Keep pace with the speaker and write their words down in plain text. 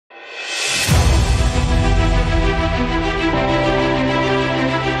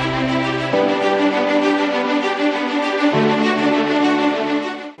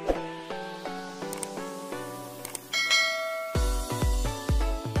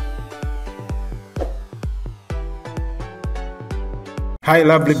Hi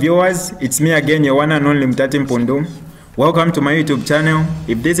lovely viewers, it's me again, your one and only Mutati Mpundu. Welcome to my YouTube channel.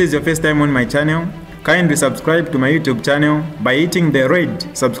 If this is your first time on my channel, kindly subscribe to my YouTube channel by hitting the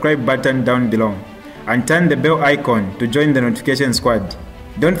red subscribe button down below and turn the bell icon to join the notification squad.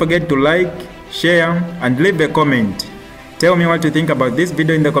 Don't forget to like, share and leave a comment. Tell me what you think about this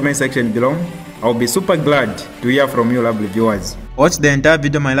video in the comment section below. I'll be super glad to hear from you lovely viewers. Watch the entire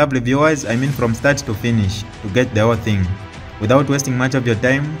video my lovely viewers, I mean from start to finish, to get the whole thing. Without wasting much of your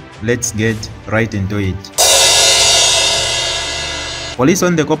time, let's get right into it. Police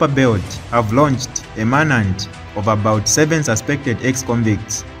on the Copper Belt have launched a manhunt of about 7 suspected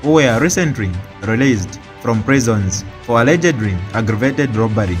ex-convicts who were recently released from prisons for allegedly aggravated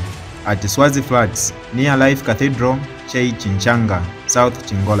robbery at Swazi Flats near Life Cathedral, Chinchanga, South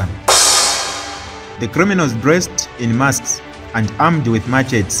Chingola. The criminals dressed in masks and armed with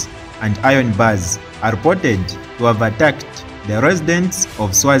machetes and iron bars are reported to have attacked the residents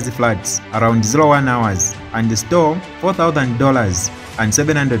of Swazi Flats around 01 hours and stole $4,000 and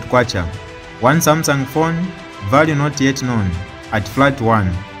 700 kwacha, one Samsung phone, value not yet known, at Flat 1.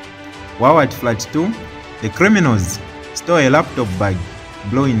 While at Flat 2, the criminals stole a laptop bag,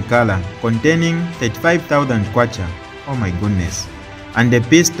 blue in color, containing 35,000 kwacha, oh my goodness, and a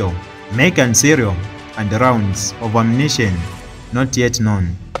pistol, make and serial, and rounds of ammunition not yet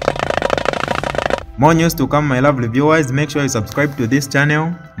known. More news to come my lovely viewers. Make sure you subscribe to this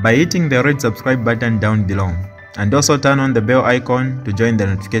channel by hitting the red subscribe button down below and also turn on the bell icon to join the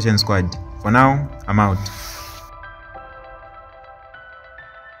notification squad. For now, I'm out.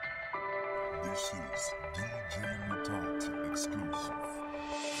 This is DJ Mutati exclusive.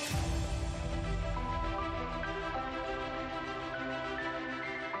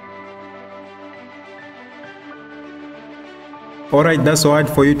 Alright, that's all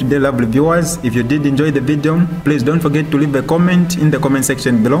for you today lovely viewers. If you did enjoy the video, please don't forget to leave a comment in the comment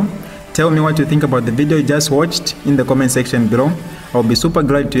section below. Tell me what you think about the video you just watched in the comment section below. I'll be super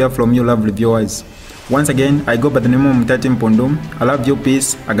glad to hear from you lovely viewers. Once again, I go by the name of Mutati Mpundu. I love you,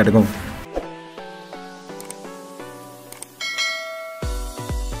 peace, I gotta go.